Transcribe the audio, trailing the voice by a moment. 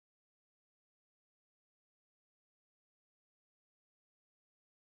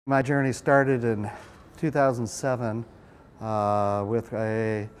My journey started in 2007 with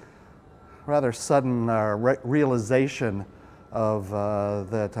a rather sudden realization of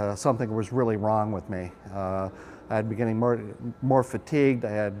that something was really wrong with me. I had been getting more fatigued.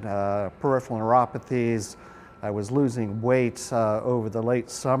 I had peripheral neuropathies. I was losing weight over the late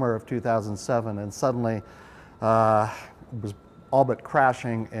summer of 2007, and suddenly it was all but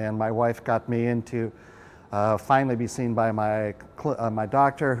crashing, and my wife got me into finally be seen by my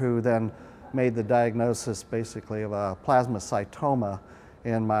doctor, who then made the diagnosis basically of a plasmacytoma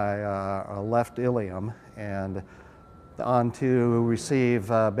in my left ilium, and on to receive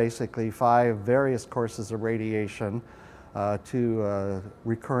basically 5 various courses of radiation to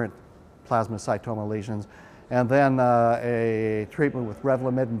recurrent plasmacytoma lesions, and then a treatment with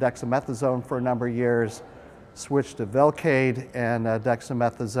Revlimid and Dexamethasone for a number of years, switched to Velcade and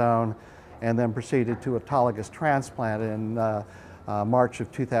Dexamethasone, and then proceeded to autologous transplant in March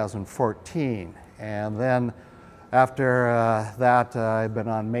of 2014. And then after that, I've been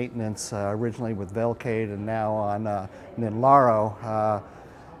on maintenance, originally with Velcade and now on Ninlaro,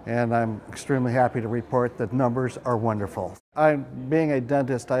 and I'm extremely happy to report that numbers are wonderful. Being a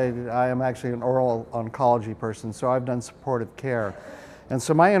dentist, I am actually an oral oncology person, so I've done supportive care. And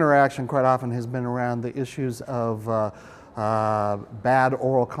so my interaction quite often has been around the issues of bad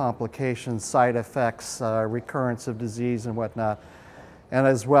oral complications, side effects, recurrence of disease and whatnot, and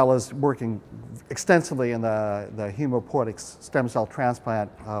as well as working extensively in the hematopoietic stem cell transplant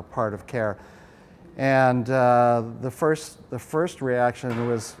part of care. And the first reaction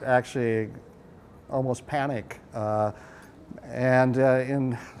was actually almost panic.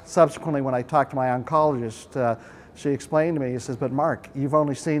 Subsequently, when I talked to my oncologist, she explained to me, she says, "But Mark, you've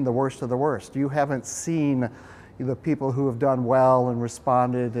only seen the worst of the worst. You haven't seen the people who have done well and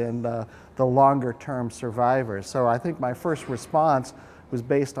responded and the longer term survivors." So I think my first response was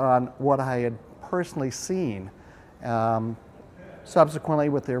based on what I had personally seen. Subsequently,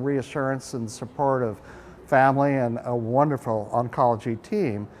 with the reassurance and support of family and a wonderful oncology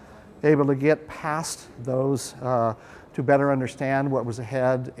team, able to get past those to better understand what was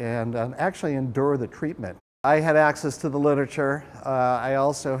ahead and actually endure the treatment. I had access to the literature. I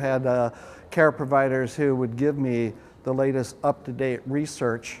also had care providers who would give me the latest up-to-date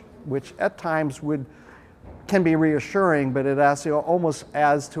research, which at times can be reassuring, but it almost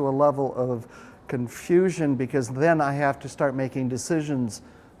adds to a level of confusion, because then I have to start making decisions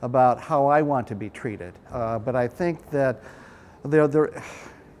about how I want to be treated. But I think that the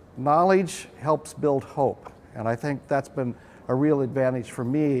knowledge helps build hope, and I think that's been a real advantage for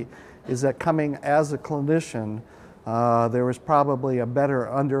me, is that coming as a clinician, there was probably a better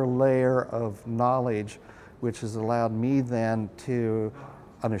underlayer of knowledge, which has allowed me then to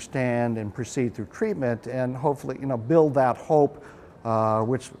understand and proceed through treatment and hopefully, build that hope,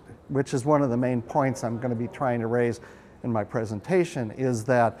 which is one of the main points I'm going to be trying to raise in my presentation, is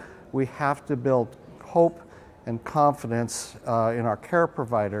that we have to build hope and confidence in our care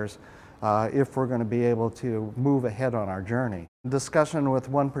providers if we're going to be able to move ahead on our journey. Discussion with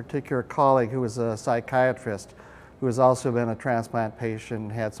one particular colleague who was a psychiatrist, who has also been a transplant patient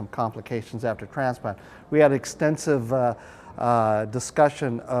and had some complications after transplant. We had extensive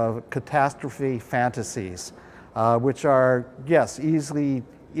discussion of catastrophe fantasies, which are, yes,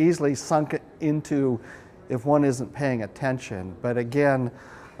 easily sunk into if one isn't paying attention. But again,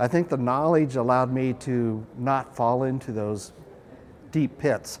 I think the knowledge allowed me to not fall into those deep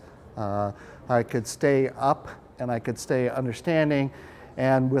pits. I could stay up and I could stay understanding,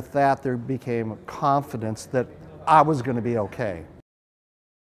 and with that there became confidence that I was going to be okay.